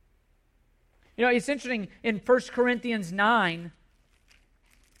 You know, it's interesting, in 1 Corinthians 9,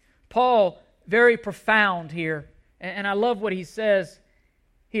 Paul, very profound here, and I love what he says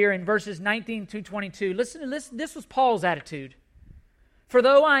here in verses 19 to 22. Listen, this was Paul's attitude. For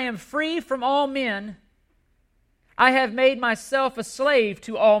though I am free from all men, I have made myself a slave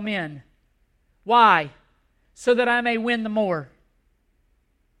to all men. Why? So that I may win the more.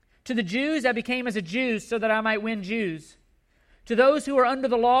 To the Jews I became as a Jew so that I might win Jews. To those who are under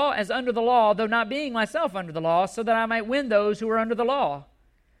the law, as under the law, though not being myself under the law, so that I might win those who are under the law.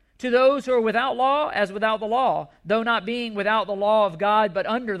 To those who are without law, as without the law, though not being without the law of God, but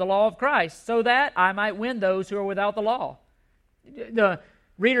under the law of Christ, so that I might win those who are without the law. The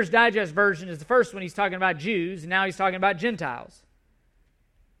Reader's Digest version is the first one. He's talking about Jews, and now he's talking about Gentiles,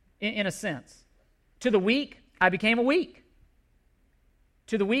 in a sense. To the weak, I became a weak.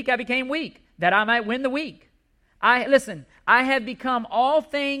 To the weak, I became weak, that I might win the weak. I have become all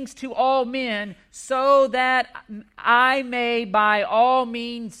things to all men, so that I may by all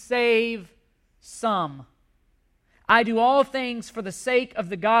means save some. I do all things for the sake of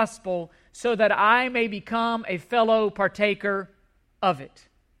the gospel, so that I may become a fellow partaker of it.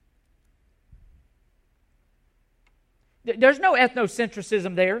 There's no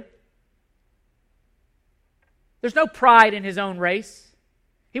ethnocentrism there. There's no pride in his own race.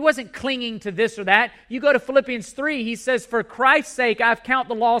 He wasn't clinging to this or that. You go to Philippians 3, he says, for Christ's sake, I've count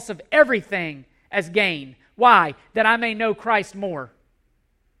the loss of everything as gain. Why? That I may know Christ more.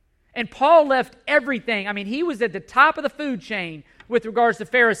 And Paul left everything. I mean, he was at the top of the food chain with regards to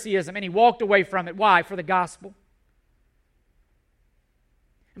Phariseeism, and he walked away from it. Why? For the gospel.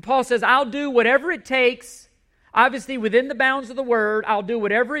 And Paul says, I'll do whatever it takes, obviously within the bounds of the word, I'll do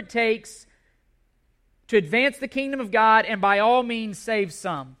whatever it takes to advance the kingdom of God and by all means save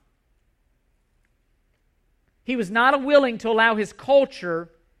some. He was not willing to allow his culture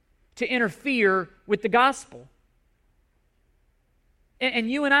to interfere with the gospel.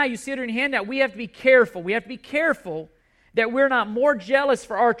 And you and I, you see it in your handout, we have to be careful. We have to be careful that we're not more jealous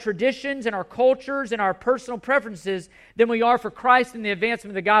for our traditions and our cultures and our personal preferences than we are for Christ and the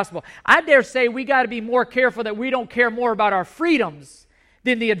advancement of the gospel. I dare say we got to be more careful that we don't care more about our freedoms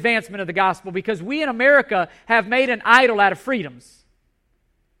than the advancement of the gospel, because we in America have made an idol out of freedoms.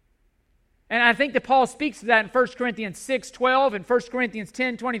 And I think that Paul speaks to that in 1 Corinthians 6:12 and 1 Corinthians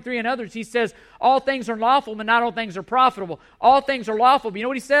 10:23 and others. He says, all things are lawful, but not all things are profitable. All things are lawful, but you know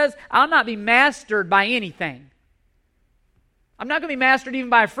what he says? I'll not be mastered by anything. I'm not going to be mastered even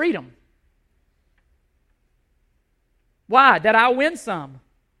by freedom. Why? That I'll win some.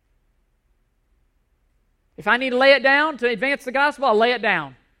 If I need to lay it down to advance the gospel, I'll lay it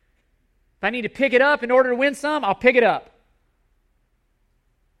down. If I need to pick it up in order to win some, I'll pick it up.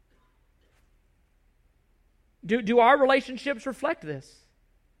 Do our relationships reflect this?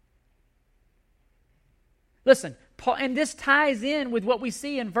 Listen, Paul, and this ties in with what we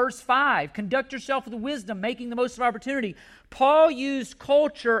see in verse 5. Conduct yourself with wisdom, making the most of opportunity. Paul used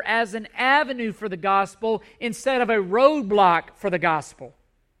culture as an avenue for the gospel instead of a roadblock for the gospel.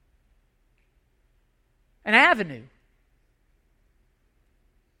 An avenue.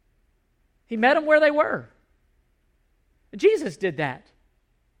 He met them where they were. Jesus did that.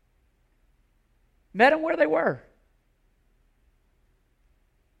 Met them where they were.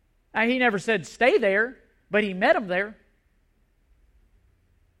 Now, he never said stay there, but he met them there.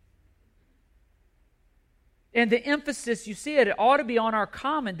 And the emphasis, you see it ought to be on our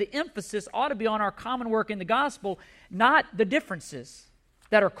common, the emphasis ought to be on our common work in the gospel, not the differences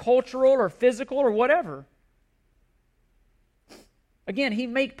that are cultural or physical or whatever.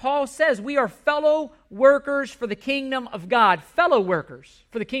 Again, Paul says we are fellow workers for the kingdom of God. Fellow workers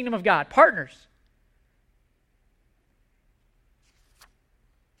for the kingdom of God. Partners.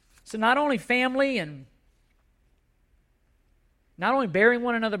 So not only family and not only bearing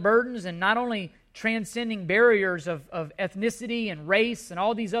one another burdens and not only transcending barriers of ethnicity and race and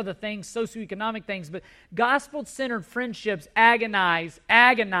all these other things, socioeconomic things, but gospel-centered friendships agonize,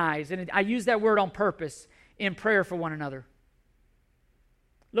 and I use that word on purpose, in prayer for one another.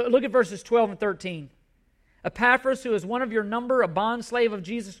 Look at verses 12 and 13. Epaphras, who is one of your number, a bondslave of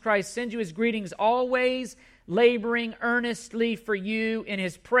Jesus Christ, sends you his greetings, always laboring earnestly for you in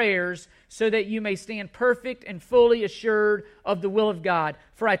his prayers, so that you may stand perfect and fully assured of the will of God.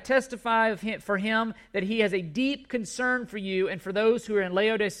 For I testify for him that he has a deep concern for you and for those who are in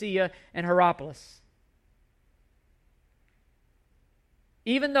Laodicea and Hierapolis.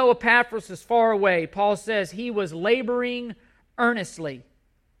 Even though Epaphras is far away, Paul says he was laboring earnestly.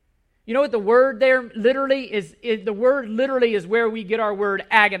 You know what the word there literally is? The word literally is where we get our word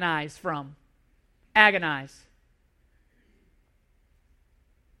agonize from. Agonize.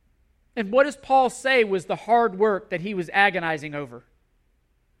 And what does Paul say was the hard work that he was agonizing over?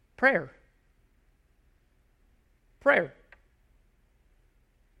 Prayer. Prayer.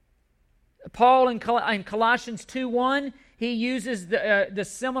 Paul in Colossians 2:1, he uses a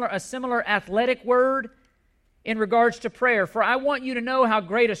similar athletic word in regards to prayer. For I want you to know how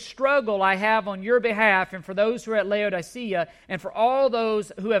great a struggle I have on your behalf and for those who are at Laodicea and for all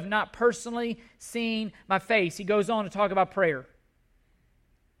those who have not personally seen my face. He goes on to talk about prayer.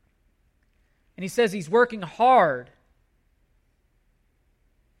 And he says he's working hard.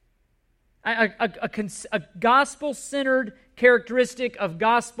 A gospel-centered characteristic of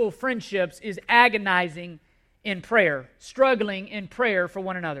gospel friendships is agonizing in prayer, struggling in prayer for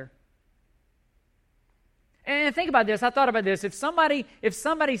one another. And think about this. I thought about this. If somebody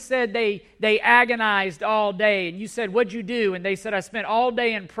said they agonized all day, and you said, "What'd you do?" and they said, "I spent all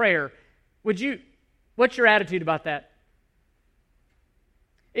day in prayer," what's your attitude about that?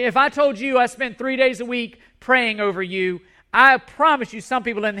 If I told you I spent 3 days a week praying over you, I promise you some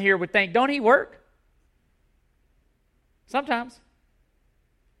people in here would think, "Don't he work?" Sometimes.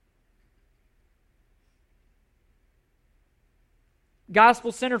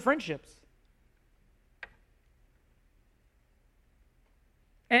 Gospel-centered friendships.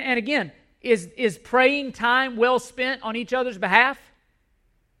 And again, is praying time well spent on each other's behalf?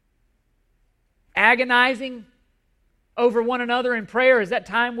 Agonizing over one another in prayer, is that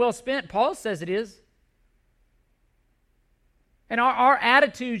time well spent? Paul says it is. And our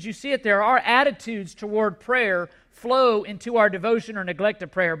attitudes, you see it there, our attitudes toward prayer flow into our devotion or neglect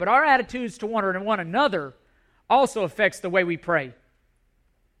of prayer. But our attitudes toward one another also affects the way we pray.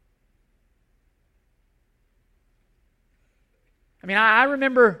 I mean, I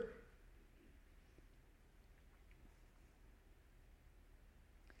remember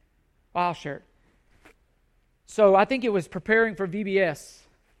I'll share it. So I think it was preparing for VBS.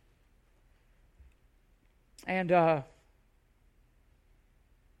 And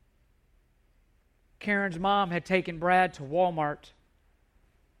Karen's mom had taken Brad to Walmart.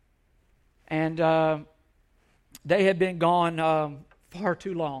 And they had been gone far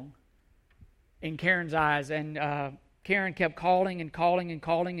too long in Karen's eyes. And Karen kept calling and calling and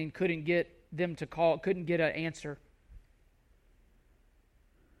calling and couldn't get them to call, couldn't get an answer.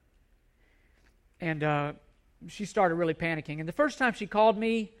 And she started really panicking. And the first time she called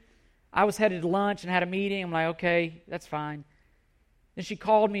me, I was headed to lunch and had a meeting. I'm like, okay, that's fine. Then she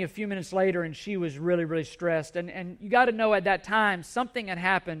called me a few minutes later and she was really, really stressed. And you got to know at that time, something had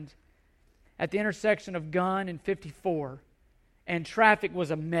happened at the intersection of Gunn and 54. And traffic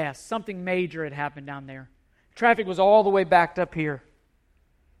was a mess. Something major had happened down there. Traffic was all the way backed up here.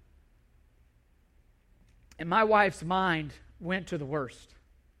 And my wife's mind went to the worst.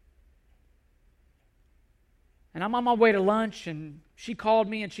 And I'm on my way to lunch, and she called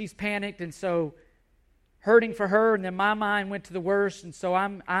me, and she's panicked, and so hurting for her, and then my mind went to the worst, and so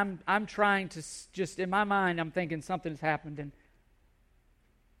I'm trying to just, in my mind, I'm thinking something's happened. And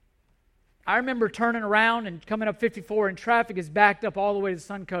I remember turning around and coming up 54, and traffic is backed up all the way to the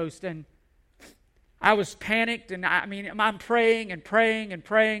Suncoast, and I was panicked, and I'm praying and praying and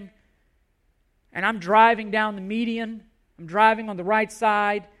praying. And I'm driving down the median. I'm driving on the right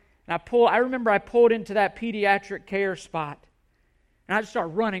side. And I remember I pulled into that pediatric care spot. And I just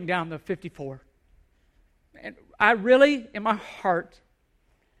start running down the 54. And I really, in my heart,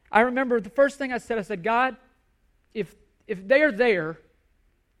 I remember the first thing I said, God, if they're there,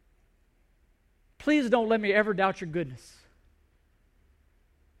 please don't let me ever doubt your goodness.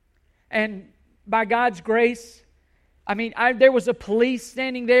 And by God's grace, there was a police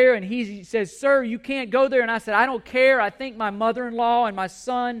standing there, and he says, "Sir, you can't go there." And I said, "I don't care. I think my mother-in-law and my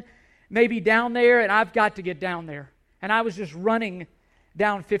son may be down there, and I've got to get down there." And I was just running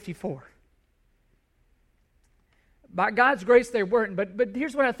down 54. By God's grace, they weren't. But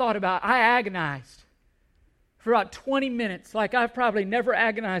here's what I thought about. I agonized for about 20 minutes, like I've probably never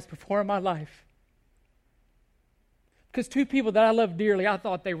agonized before in my life. Because two people that I love dearly, I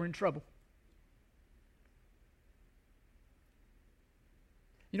thought they were in trouble.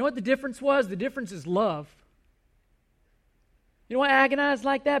 You know what the difference was? The difference is love. You know why I agonized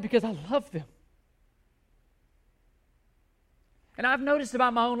like that? Because I love them. And I've noticed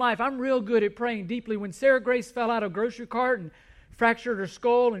about my own life, I'm real good at praying deeply. When Sarah Grace fell out of a grocery cart and fractured her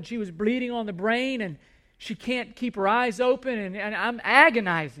skull and she was bleeding on the brain and she can't keep her eyes open, and I'm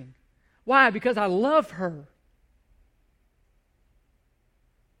agonizing. Why? Because I love her.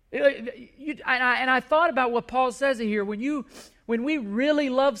 And I thought about what Paul says here. When we really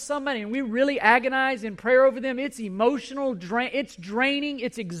love somebody and we really agonize in prayer over them, it's emotional, it's draining,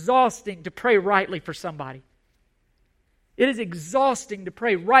 it's exhausting to pray rightly for somebody. It is exhausting to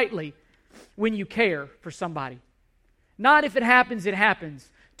pray rightly when you care for somebody. Not if it happens, it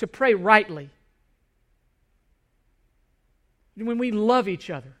happens. To pray rightly. When we love each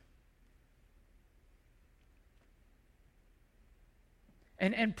other.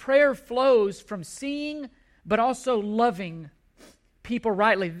 And prayer flows from seeing, but also loving people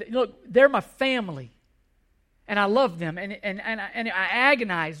rightly. Look, they're my family, and I love them, and I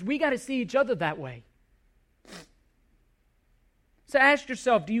agonize. We got to see each other that way. So ask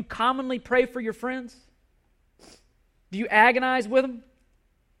yourself, do you commonly pray for your friends? Do you agonize with them?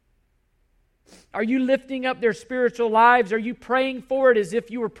 Are you lifting up their spiritual lives? Are you praying for it as if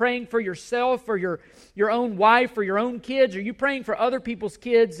you were praying for yourself or your own wife or your own kids? Are you praying for other people's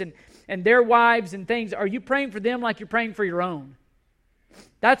kids and their wives and things? Are you praying for them like you're praying for your own?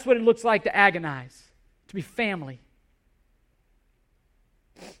 That's what it looks like to agonize, to be family.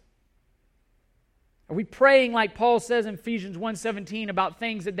 Are we praying like Paul says in Ephesians 1:17 about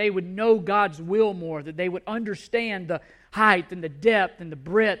things that they would know God's will more, that they would understand the height and the depth and the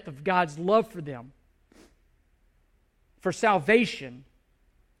breadth of God's love for them, for salvation?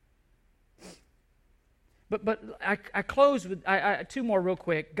 But I close with two more real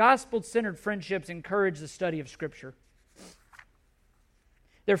quick. Gospel-centered friendships encourage the study of Scripture.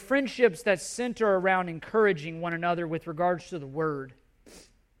 They're friendships that center around encouraging one another with regards to the Word.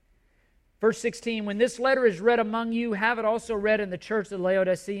 Verse 16, when this letter is read among you, have it also read in the church of the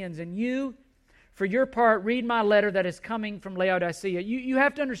Laodiceans. And you, for your part, read my letter that is coming from Laodicea. You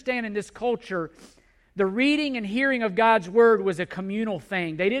have to understand, in this culture, the reading and hearing of God's Word was a communal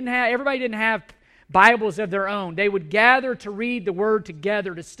thing. Everybody didn't have Bibles of their own. They would gather to read the Word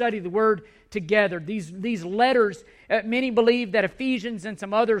together, to study the Word together. These letters, many believe that Ephesians and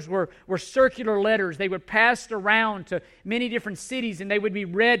some others were circular letters. They would pass around to many different cities, and they would be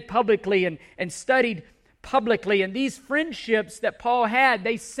read publicly and studied publicly. And these friendships that Paul had,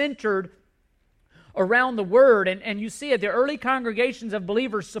 they centered around the Word. And you see it, the early congregations of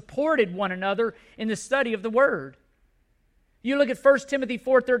believers supported one another in the study of the Word. You look at 1 Timothy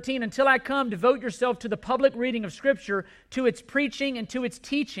 4:13, until I come, devote yourself to the public reading of Scripture, to its preaching and to its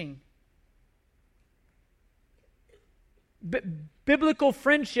teaching. Biblical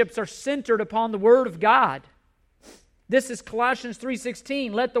friendships are centered upon the Word of God. This is Colossians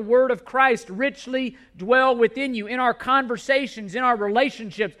 3:16. Let the Word of Christ richly dwell within you. In our conversations, in our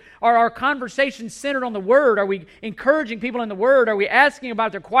relationships, are our conversations centered on the Word? Are we encouraging people in the Word? Are we asking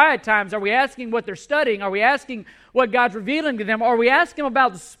about their quiet times? Are we asking what they're studying? Are we asking what God's revealing to them? Are we asking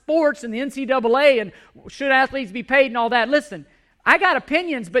about the sports and the NCAA and should athletes be paid and all that? Listen, I got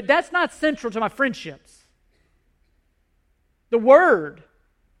opinions, but that's not central to my friendships. The Word.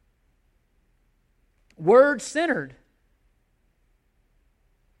 Word-centered.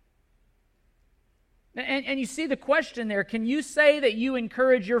 And you see the question there. Can you say that you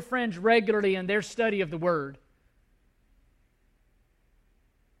encourage your friends regularly in their study of the Word?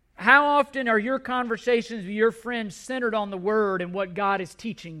 How often are your conversations with your friends centered on the Word and what God is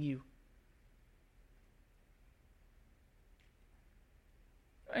teaching you?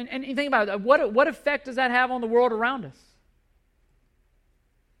 And you think about it, what effect does that have on the world around us?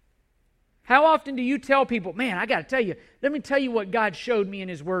 How often do you tell people, man, I got to tell you, let me tell you what God showed me in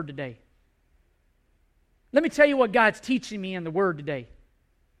His Word today. Let me tell you what God's teaching me in the Word today.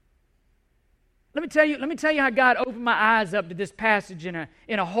 Let me tell you how God opened my eyes up to this passage in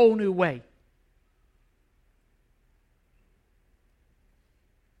a whole new way.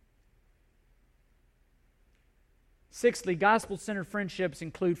 Sixthly, gospel-centered friendships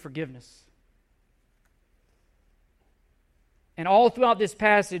include forgiveness. And all throughout this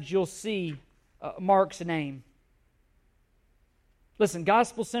passage, you'll see Mark's name. Listen,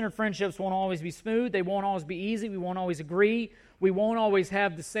 gospel-centered friendships won't always be smooth. They won't always be easy. We won't always agree. We won't always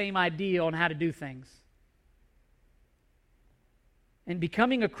have the same idea on how to do things. And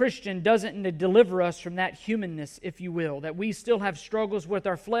becoming a Christian doesn't deliver us from that humanness, if you will, that we still have struggles with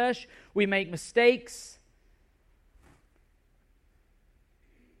our flesh. We make mistakes.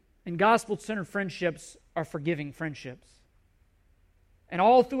 And gospel-centered friendships are forgiving friendships. And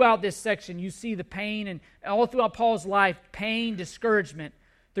all throughout this section, you see the pain, and all throughout Paul's life, pain, discouragement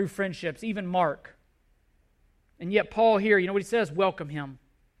through friendships, even Mark. And yet Paul here, you know what he says? Welcome him.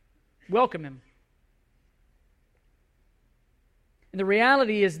 Welcome him. And the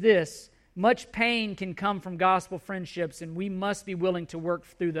reality is this: much pain can come from gospel friendships, and we must be willing to work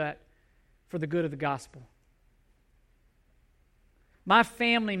through that for the good of the gospel. My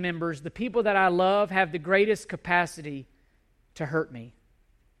family members, the people that I love, have the greatest capacity to hurt me.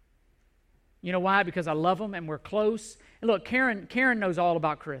 You know why? Because I love them and we're close. And look, Karen knows all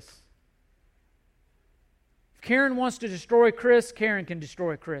about Chris. If Karen wants to destroy Chris, Karen can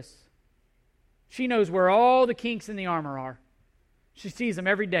destroy Chris. She knows where all the kinks in the armor are. She sees them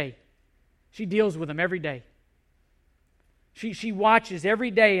every day. She deals with them every day. She watches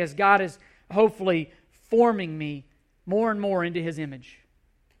every day as God is hopefully forming me more and more into His image.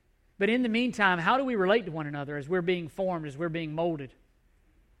 But in the meantime, how do we relate to one another as we're being formed, as we're being molded?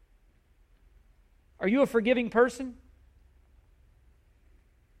 Are you a forgiving person?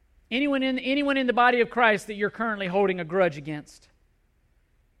 Anyone in the body of Christ that you're currently holding a grudge against?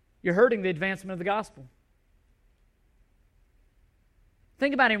 You're hurting the advancement of the gospel.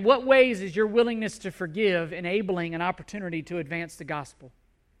 Think about in what ways is your willingness to forgive enabling an opportunity to advance the gospel?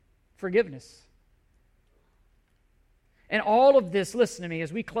 Forgiveness. And all of this, listen to me,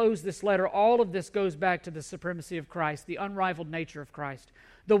 as we close this letter, all of this goes back to the supremacy of Christ, the unrivaled nature of Christ.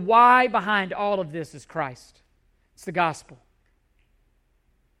 The why behind all of this is Christ. It's the gospel.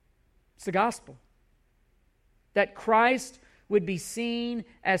 It's the gospel. That Christ would be seen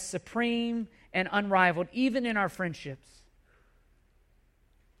as supreme and unrivaled, even in our friendships.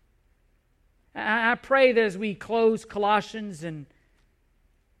 I pray that as we close Colossians and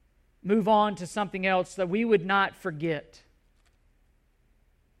move on to something else, that we would not forget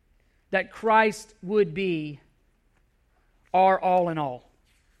that Christ would be our all in all,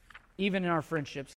 even in our friendships.